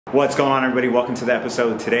What's going on, everybody? Welcome to the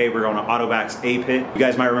episode. Today we're going to Autobacs A-Pit. You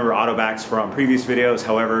guys might remember Autobacs from previous videos.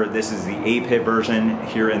 However, this is the A-Pit version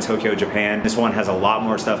here in Tokyo, Japan. This one has a lot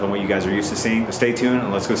more stuff than what you guys are used to seeing. But stay tuned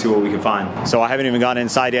and let's go see what we can find. So I haven't even gone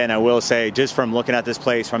inside yet, and I will say, just from looking at this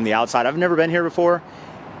place from the outside, I've never been here before,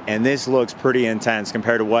 and this looks pretty intense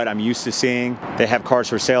compared to what I'm used to seeing. They have cars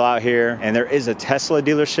for sale out here, and there is a Tesla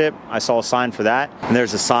dealership. I saw a sign for that, and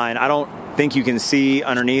there's a sign. I don't think you can see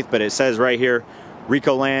underneath, but it says right here,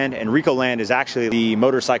 Rico Land, and Rico Land is actually the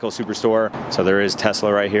motorcycle superstore. So there is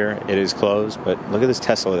Tesla right here. It is closed, but look at this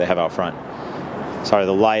Tesla they have out front. Sorry,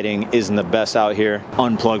 the lighting isn't the best out here.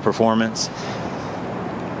 Unplugged performance.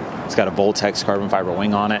 It's got a Voltex carbon fiber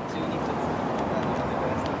wing on it.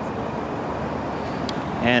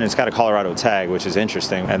 And it's got a Colorado tag, which is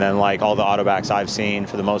interesting. And then, like all the Autobacs I've seen,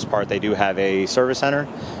 for the most part, they do have a service center.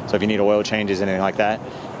 So if you need oil changes, anything like that.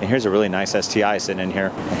 And here's a really nice STI sitting in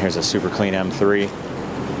here. And here's a super clean M3.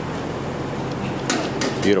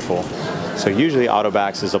 Beautiful. So usually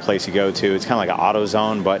Autobacs is a place you go to. It's kind of like an auto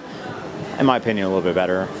zone, but in my opinion, a little bit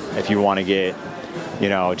better if you want to get, you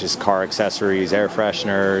know, just car accessories, air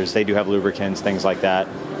fresheners. They do have lubricants, things like that.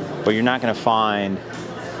 But you're not going to find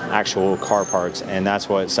actual car parts, and that's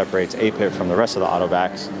what separates A-Pit from the rest of the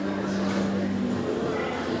Autobacs.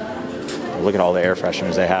 Look at all the air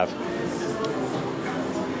fresheners they have.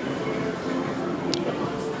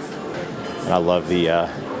 And I love the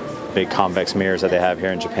big convex mirrors that they have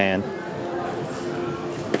here in Japan.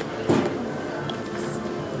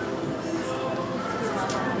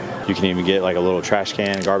 You can even get like a little trash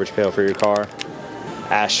can, garbage pail for your car.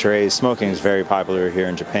 Ashtrays. Smoking is very popular here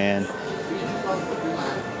in Japan.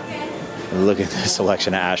 Look at this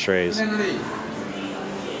selection of ashtrays.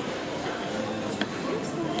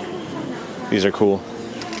 These are cool.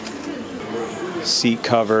 Seat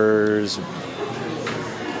covers,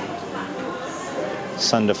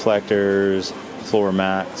 sun deflectors, floor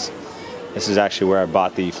mats. This is actually where I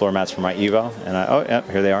bought the floor mats for my Evo. And oh, yep,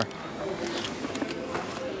 here they are.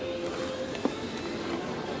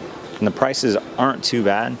 And the prices aren't too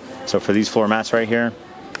bad. So for these floor mats right here,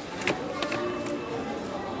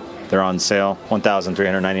 they're on sale,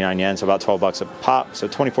 1,399 yen, so about 12 bucks a pop, so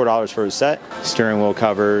 $24 for a set. Steering wheel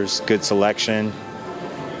covers, good selection.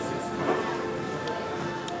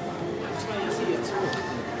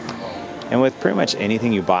 And with pretty much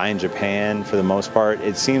anything you buy in Japan, for the most part,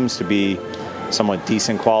 it seems to be somewhat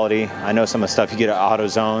decent quality. I know some of the stuff you get at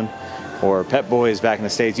AutoZone or Pep Boys back in the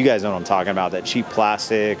States, you guys know what I'm talking about, that cheap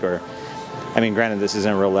plastic, or, I mean, granted, this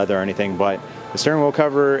isn't real leather or anything, but the steering wheel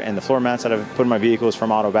cover and the floor mats that I've put in my vehicles from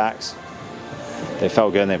Autobacs, they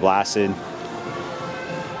felt good and they blasted.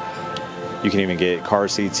 You can even get car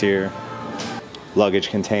seats here, luggage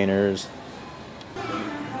containers.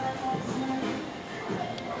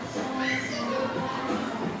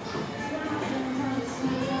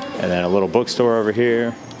 And then a little bookstore over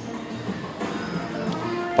here.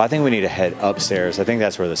 But I think we need to head upstairs. I think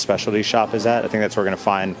that's where the specialty shop is at. I think that's where we're going to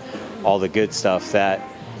find all the good stuff that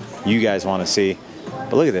you guys want to see.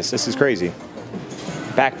 But look at this. This is crazy.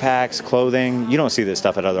 Backpacks, clothing. You don't see this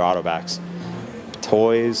stuff at other Autobacs.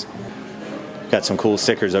 Toys. Got some cool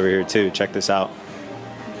stickers over here too. Check this out.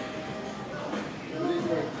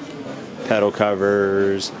 Pedal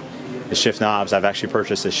covers. The shift knobs. I've actually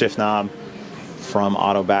purchased a shift knob from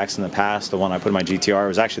Autobacs in the past. The one I put in my GTR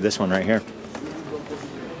was actually this one right here.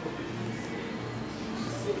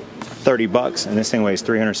 30 bucks, and this thing weighs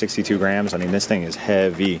 362 grams. I mean, this thing is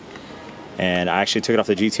heavy. And I actually took it off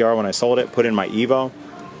the GTR when I sold it, put it in my Evo,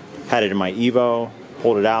 had it in my Evo,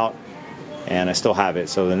 pulled it out, and I still have it.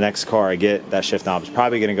 So the next car I get, that shift knob is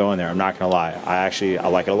probably going to go in there. I'm not going to lie. I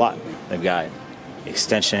like it a lot. They've got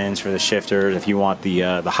extensions for the shifters. If you want the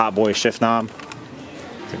Hot Boy shift knob,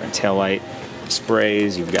 different taillight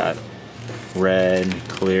sprays. You've got red,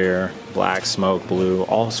 clear, black, smoke, blue,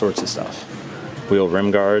 all sorts of stuff. Wheel rim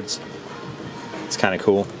guards. It's kind of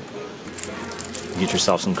cool. Get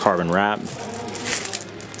yourself some carbon wrap.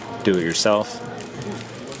 Do it yourself.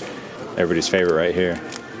 Everybody's favorite right here.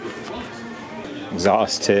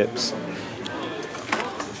 Exhaust tips.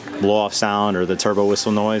 Blow off sound, or the turbo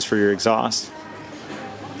whistle noise for your exhaust.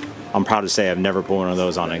 I'm proud to say I've never put one of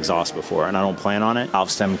those on an exhaust before, and I don't plan on it.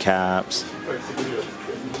 Valve stem caps.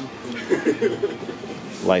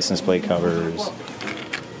 License plate covers.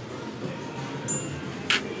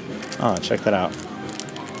 Oh, check that out.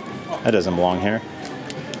 That doesn't belong here.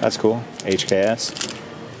 That's cool. HKS.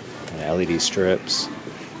 And LED strips.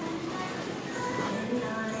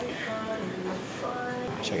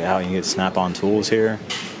 Check it out. You can get snap-on tools here.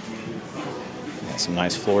 Got some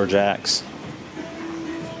nice floor jacks.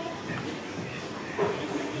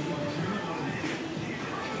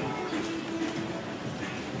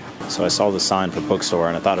 So I saw the sign for bookstore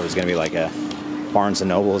and I thought it was gonna be like a Barnes and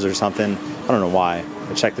Nobles or something. I don't know why,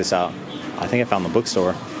 but check this out. I think I found the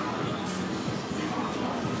bookstore.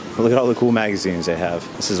 Look at all the cool magazines they have.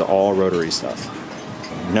 This is all rotary stuff.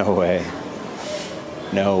 No way.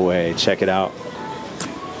 No way. Check it out.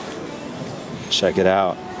 Check it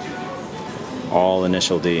out. All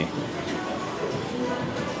initial D.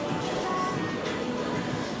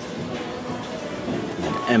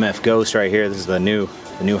 And MF Ghost right here. This is the new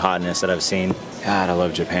hotness that I've seen. God, I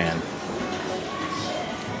love Japan.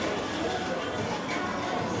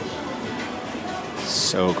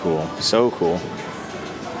 So cool. So cool.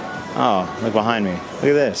 Oh, look behind me. Look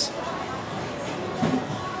at this.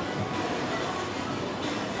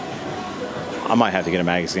 I might have to get a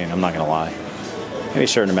magazine, I'm not gonna lie. Maybe a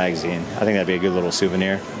shirt and a magazine. I think that'd be a good little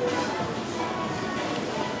souvenir.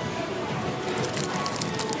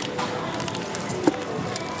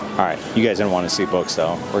 Alright, you guys didn't want to see books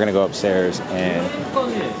though. We're gonna go upstairs and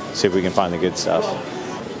see if we can find the good stuff.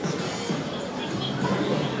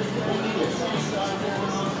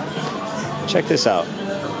 Check this out.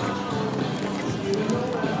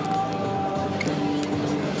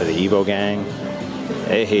 For the Evo gang.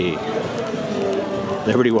 Hey.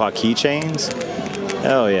 Liberty Walk keychains?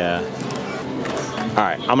 Hell yeah.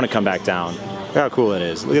 Alright, I'm gonna come back down. Look how cool it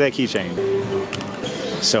is. Look at that keychain.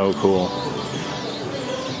 So cool.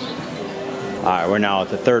 Alright, we're now at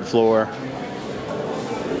the 3rd floor.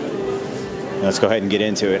 Let's go ahead and get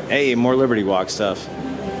into it. Hey, more Liberty Walk stuff.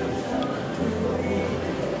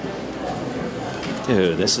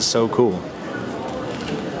 Dude, this is so cool.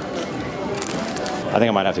 I think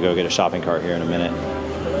I might have to go get a shopping cart here in a minute.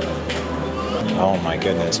 Oh my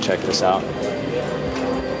goodness, check this out.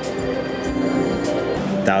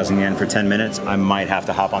 1,000 yen for 10 minutes. I might have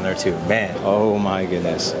to hop on there too. Man, oh my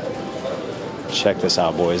goodness. Check this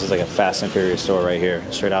out, boys. It's like a Fast and Furious store right here.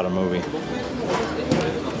 Straight out of a movie.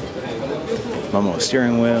 Momo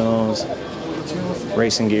steering wheels,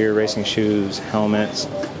 racing gear, racing shoes, helmets.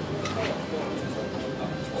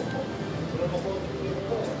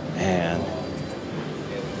 Man,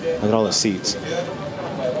 look at all the seats.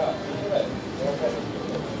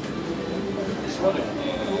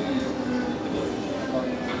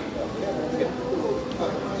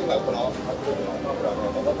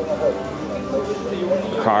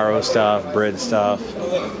 Caro stuff, Bride stuff,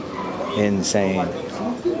 insane. Look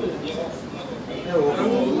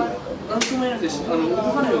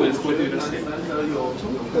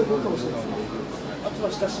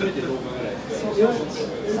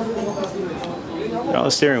at all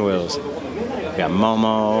the steering wheels. We got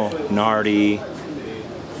Momo, Nardi.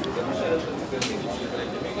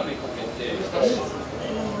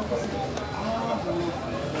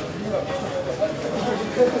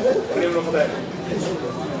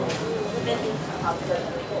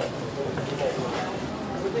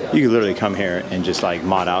 You could literally come here and just like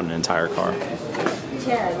mod out an entire car.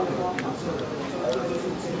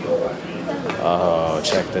 Oh,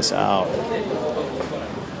 check this out.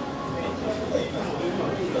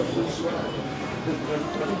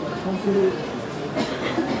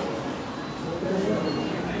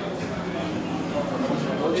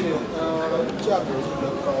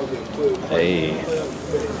 Hey.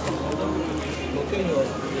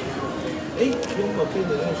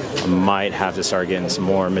 I might have to start getting some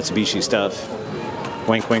more Mitsubishi stuff.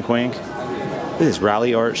 Wink, wink, wink. Look at this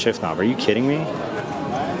Rally Art shift knob. Are you kidding me?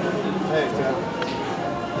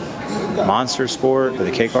 Monster Sport for the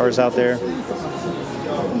K cars out there.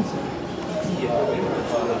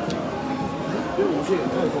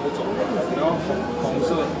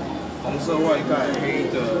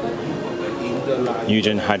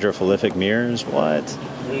 Mugen hydrophilic mirrors. What?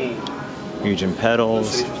 Mugen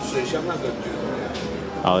pedals.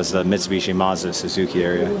 Oh, it's the Mitsubishi Mazda Suzuki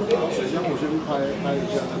area.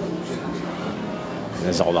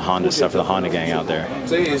 There's all the Honda stuff for the Honda gang out there.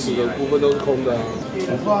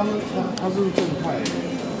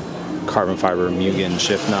 Carbon fiber Mugen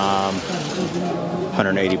shift knob,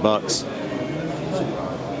 180 bucks.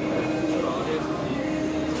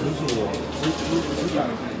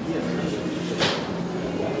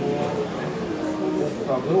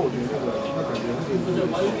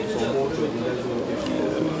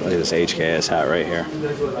 Look at this HKS hat right here.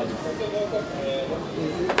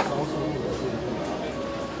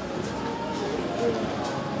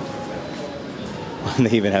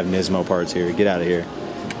 They even have Nismo parts here. Get out of here.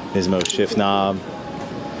 Nismo shift knob.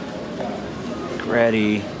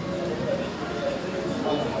 Ready.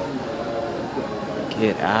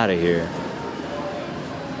 Get out of here.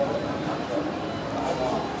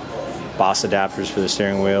 Boss adapters for the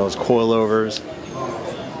steering wheels, coilovers.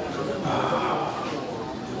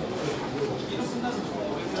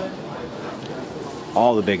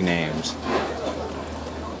 all the big names.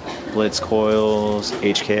 Blitz coils,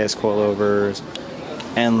 HKS coilovers,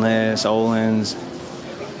 Endless, Olin's,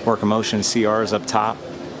 Work Emotion CRs up top,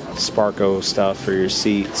 Sparco stuff for your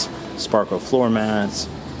seats, Sparco floor mats,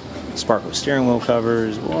 Sparco steering wheel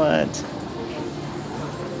covers, what?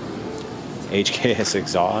 HKS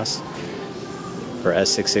exhaust for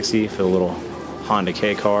S660 for the little Honda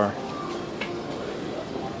K car.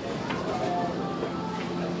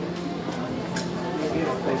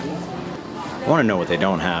 I want to know what they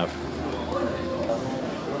don't have.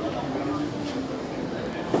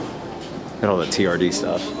 Got all the TRD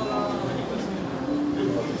stuff.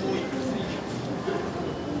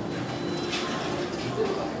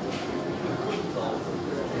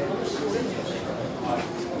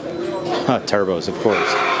 Turbos, of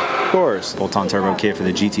course. Of course. Bolt-on turbo kit for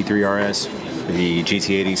the GT3 RS, for the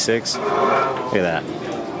GT86. Look at that.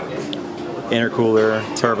 Intercooler,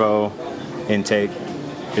 turbo, intake.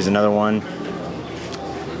 Here's another one.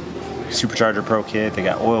 Supercharger Pro kit. They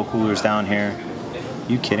got oil coolers down here.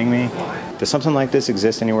 You kidding me? Does something like this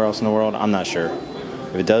exist anywhere else in the world? I'm not sure.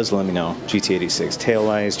 If it does, let me know. GT86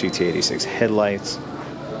 taillights, GT86 headlights.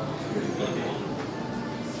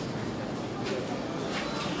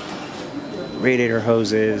 Radiator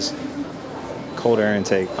hoses, cold air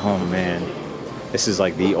intake. Oh man, this is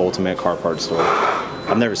like the ultimate car parts store.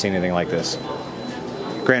 I've never seen anything like this.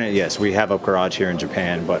 Granted, yes, we have Up Garage here in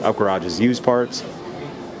Japan, but Up Garage is used parts,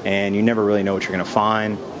 and you never really know what you're gonna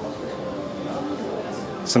find.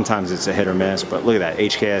 Sometimes it's a hit or miss, but look at that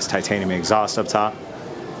HKS titanium exhaust up top.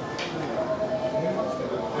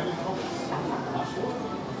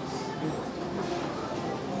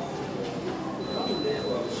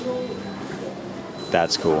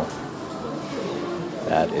 That's cool.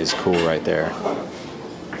 That is cool right there.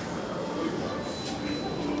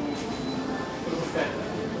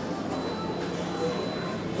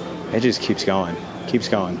 It just keeps going, keeps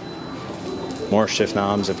going. More shift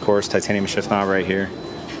knobs, of course, titanium shift knob right here.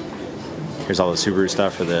 Here's all the Subaru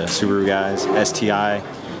stuff for the Subaru guys. STI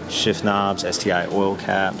shift knobs, STI oil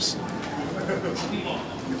caps.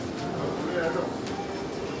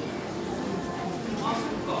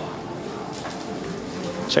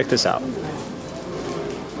 Check this out.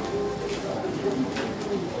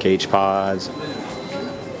 Gauge pods.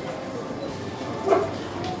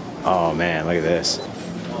 Oh man, look at this.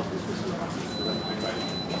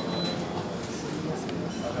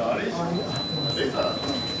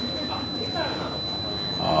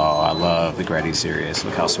 Oh, I love the Greddy series.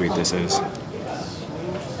 Look how sweet this is.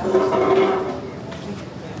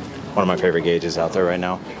 One of my favorite gauges out there right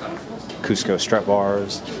now. Cusco strut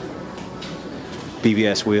bars.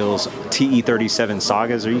 BBS wheels. TE37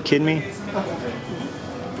 Sagas. Are you kidding me?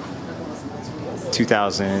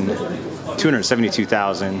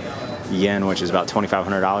 272,000 yen, which is about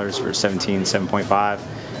 $2,500 for 7.5.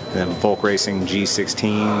 And then Volk Racing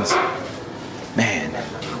G16s. Man,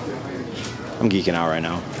 I'm geeking out right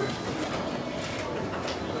now.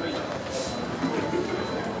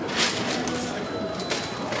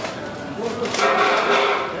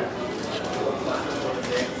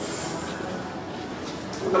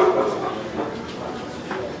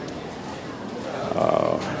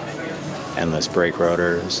 Endless brake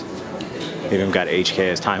rotors. Even got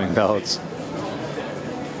HKS timing belts.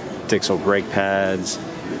 Dixel brake pads.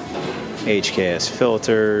 HKS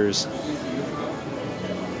filters.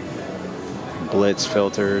 Blitz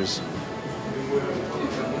filters.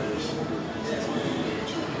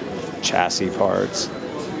 Chassis parts.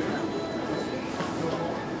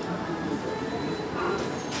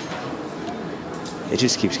 It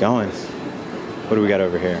just keeps going. What do we got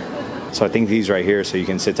over here? So I think these right here, so you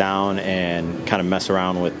can sit down and kind of mess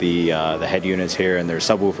around with the head units here, and there's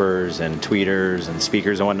subwoofers and tweeters and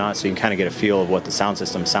speakers and whatnot, so you can kind of get a feel of what the sound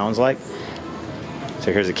system sounds like.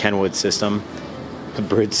 So here's a Kenwood system with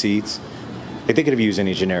Bride seats. They could have used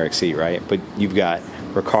any generic seat, right? But you've got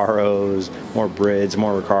Recaros, more Brides,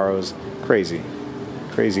 more Recaros. Crazy,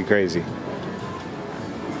 crazy, crazy.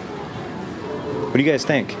 What do you guys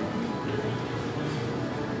think?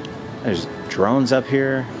 There's drones up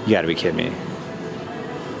here. You gotta be kidding me.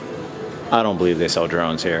 I don't believe they sell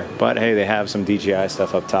drones here, but hey, they have some DJI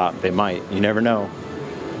stuff up top. They might, you never know.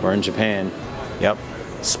 We're in Japan. Yep,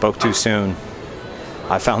 spoke too soon.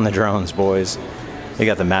 I found the drones, boys. They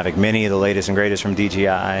got the Mavic Mini, the latest and greatest from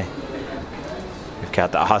DJI. We've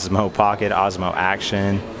got the Osmo Pocket, Osmo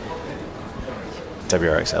Action,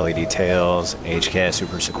 WRX LED tails, HKS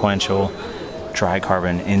Super Sequential,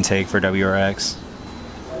 tri-carbon intake for WRX.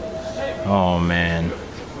 Oh man.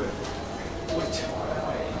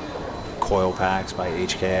 Coil packs by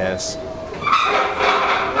HKS.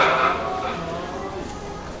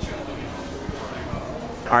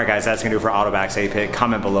 Alright guys, that's gonna do it for Autobacs A-Pit.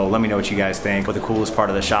 Comment below, let me know what you guys think, what the coolest part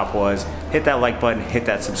of the shop was. Hit that like button, hit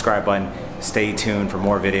that subscribe button. Stay tuned for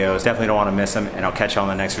more videos. Definitely don't want to miss them, and I'll catch you on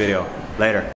the next video. Later.